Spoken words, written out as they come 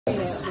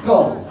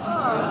skull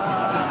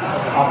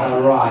of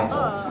a rival.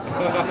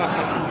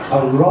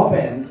 A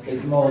robin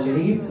is more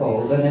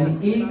lethal than an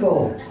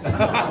eagle.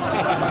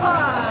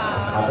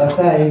 As I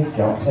say,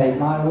 don't take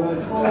my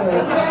word for it.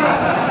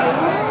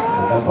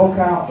 There's a book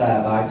out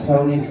there by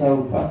Tony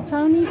Soper.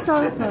 Tony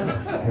Soper.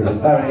 Who was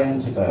very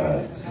into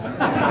birds.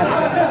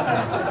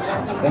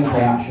 I think he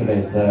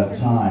actually served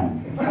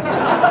time.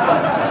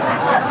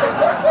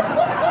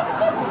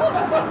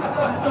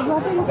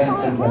 I think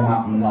something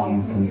happened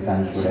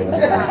non-consensually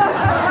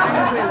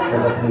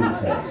with a blue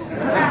tit.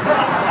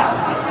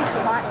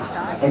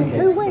 I think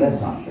it's split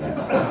actually.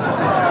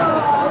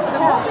 The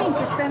robin,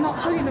 because they're not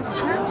good enough to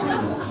catch.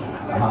 Just a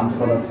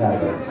handful of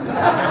feathers.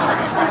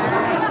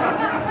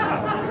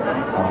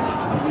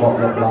 What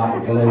looked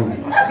like glue.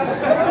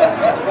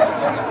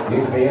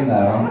 You've been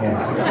there, haven't you?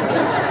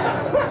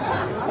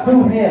 Who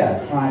here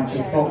tried to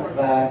fuck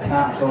their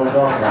cat or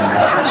dog on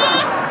that?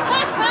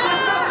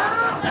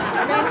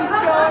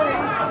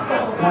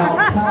 Now,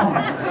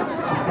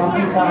 have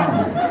you found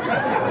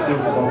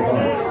suitable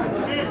one?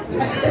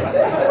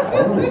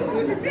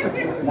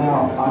 Now,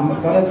 I'm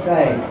going to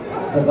say,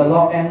 there's a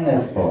lot in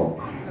this book.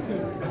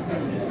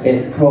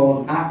 It's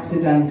called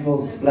Accidental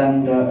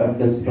Splendour of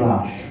the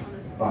Splash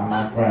by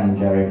my friend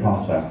Jerry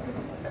Potter.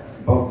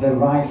 But the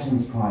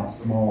writing's quite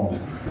small.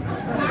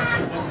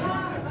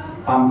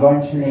 I'm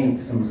going to need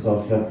some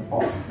sort of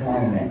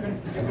ophthalmic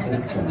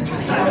assistance.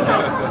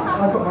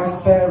 I've got my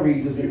spare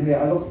readers in here.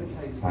 I lost the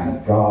case.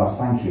 Thank God,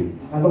 thank you.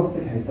 I lost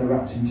the case, they're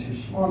wrapped in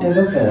tissue. Oh, they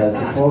look there as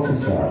a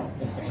tortoise shell.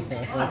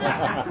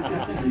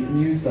 So you can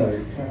use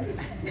those.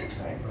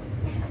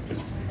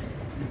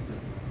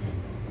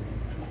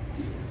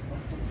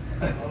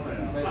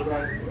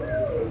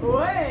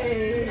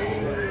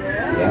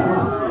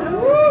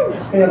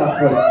 Yeah.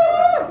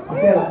 I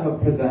feel I could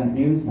present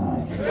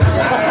Newsnight.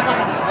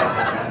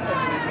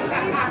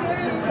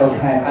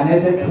 Okay, and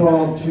is it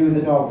called To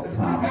the Dogs,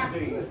 Pam?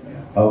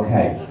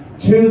 Okay,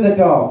 To the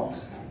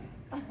Dogs.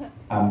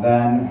 And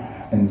then,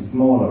 in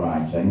smaller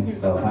writing,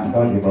 so thank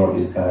God you brought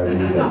your spare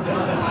readers.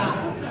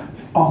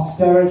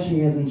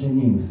 Austerity isn't a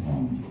new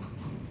thing.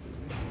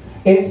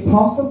 It's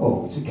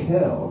possible to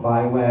kill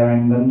by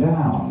wearing them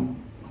down.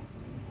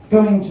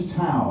 Going to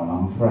town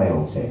on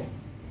frailty.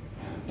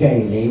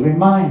 Daily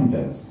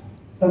reminders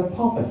of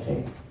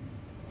poverty.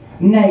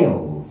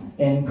 Nails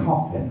in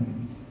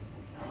coffins.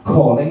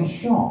 Calling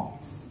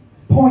shots.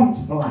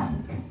 Point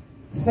blank.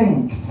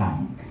 Think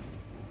tank.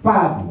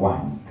 Bad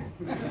wank.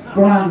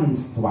 Grand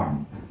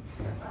swank.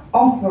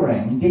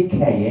 Offering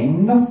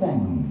decaying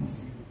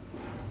nothings.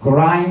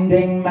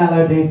 Grinding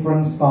melody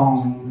from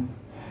song.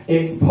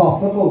 It's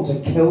possible to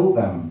kill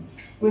them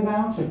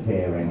without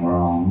appearing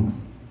wrong.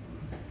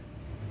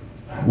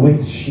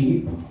 With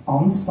sheep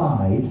on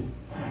side,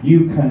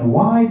 you can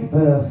wide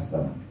berth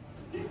them,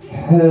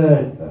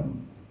 herd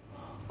them,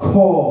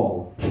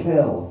 call,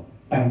 kill,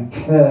 and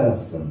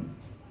curse them.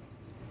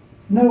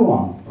 No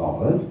one's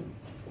bothered.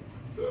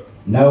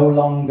 No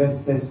longer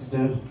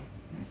sistered,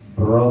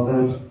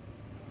 brothered,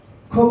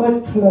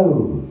 cupboard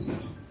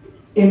closed,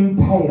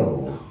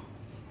 impaled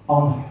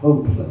on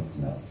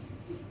hopelessness.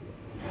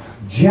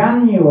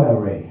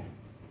 January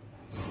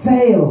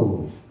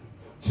sailed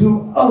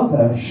to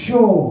other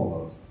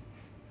shores.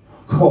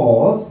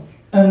 Cause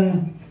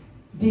and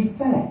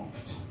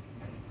defect.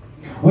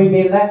 We've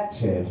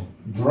elected,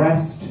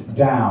 dressed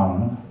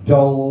down,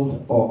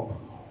 dolled up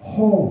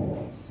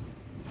whores.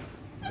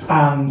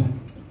 And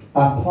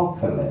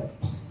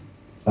apocalypse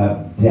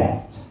of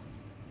debt.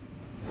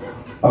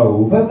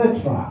 Over the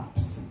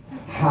traps,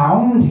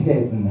 hound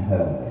his and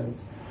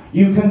hers.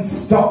 You can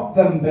stop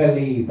them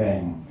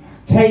believing.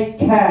 Take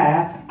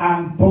care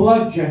and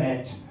bludgeon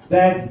it.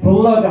 There's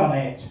blood on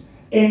it,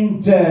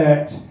 in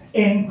dirt,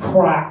 in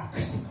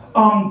cracks,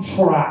 on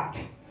track,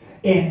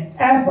 in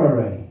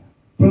every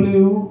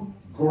blue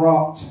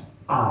grot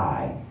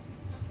eye,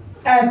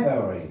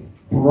 every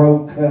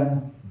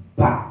broken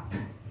back.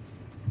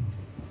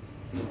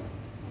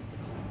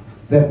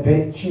 The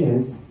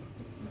bitches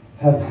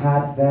have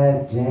had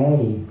their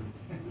day.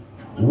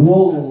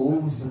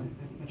 Wolves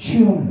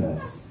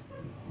tuneless,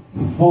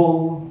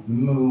 full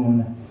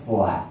moon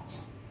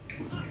flat.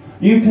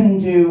 You can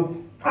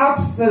do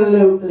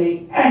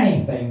absolutely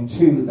anything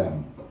to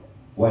them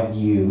when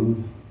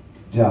you've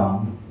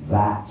done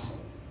that.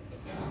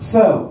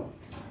 So,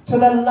 to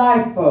the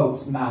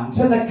lifeboats, man,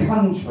 to the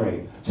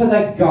country, to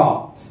the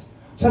gods,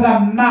 to the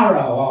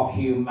marrow of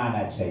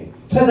humanity,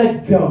 to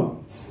the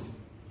goats,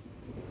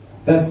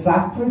 the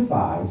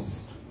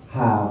sacrificed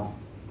have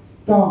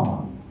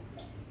gone,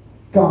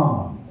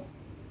 gone,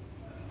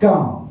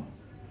 gone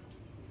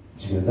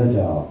to the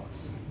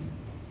dogs.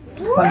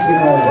 Thank you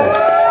very much.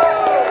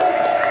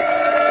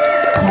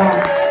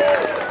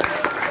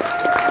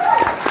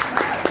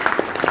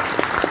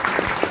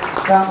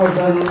 That was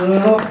a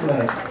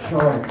lovely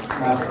choice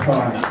of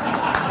poem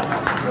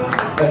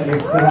that you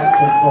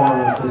selected for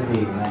us this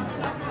evening.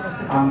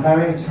 And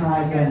very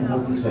ties in,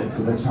 doesn't it,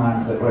 to the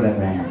times that we're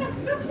living in.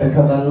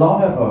 Because a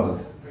lot of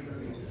us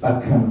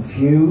are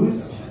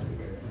confused,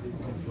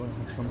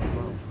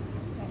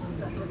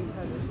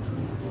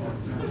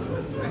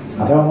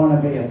 I don't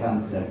want to be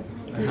offensive.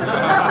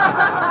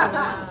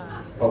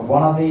 But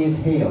one of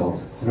these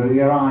heels through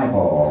your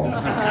eyeball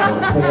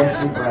will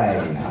pierce your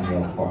brain and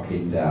you'll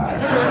fucking die.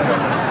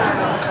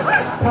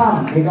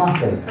 Come, your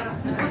glasses.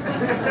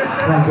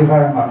 Thank you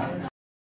very much.